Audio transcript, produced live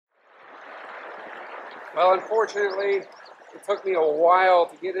Well, unfortunately, it took me a while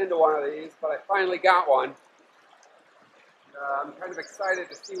to get into one of these, but I finally got one. I'm kind of excited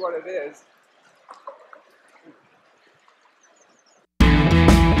to see what it is.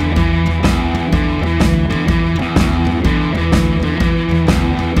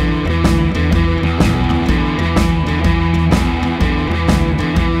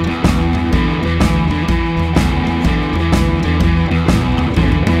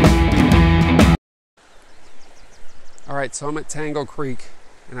 Alright, so I'm at Tangle Creek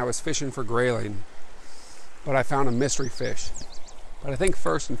and I was fishing for grayling, but I found a mystery fish. But I think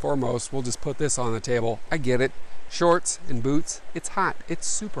first and foremost, we'll just put this on the table. I get it. Shorts and boots. It's hot. It's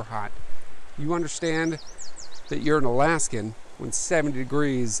super hot. You understand that you're an Alaskan when 70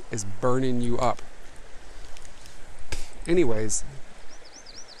 degrees is burning you up. Anyways,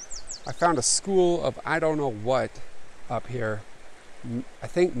 I found a school of I don't know what up here. I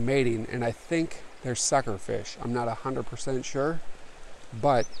think mating, and I think they're sucker fish. I'm not 100% sure,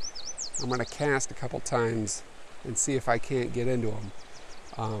 but I'm going to cast a couple times and see if I can't get into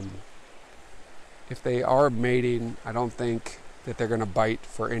them. If they are mating, I don't think that they're going to bite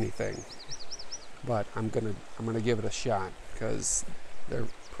for anything, but I'm gonna give it a shot because they're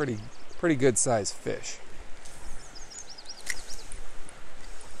pretty good sized fish.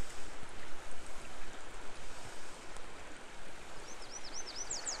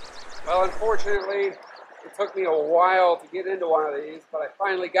 Well, unfortunately, it took me a while to get into one of these, but I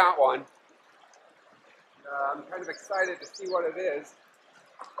finally got one. I'm kind of excited to see what it is.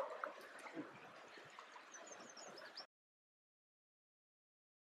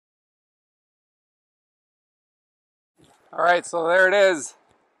 All right, so there it is.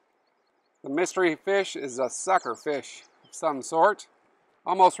 The mystery fish is a sucker fish of some sort.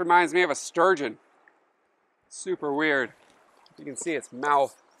 Almost reminds me of a sturgeon. Super weird. You can see its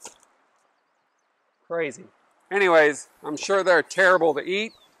mouth. Crazy. Anyways, I'm sure they're terrible to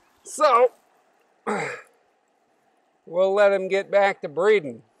eat, so we'll let them get back to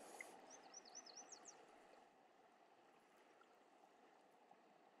breeding.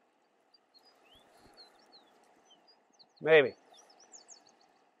 Maybe.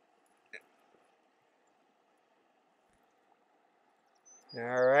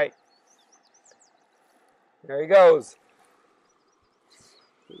 All right. There he goes.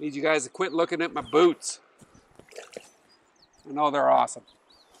 I need you guys to quit looking at my boots. I know they're awesome.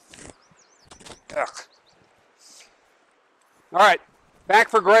 Ugh. All right, back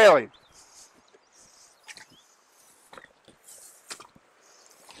for grayling.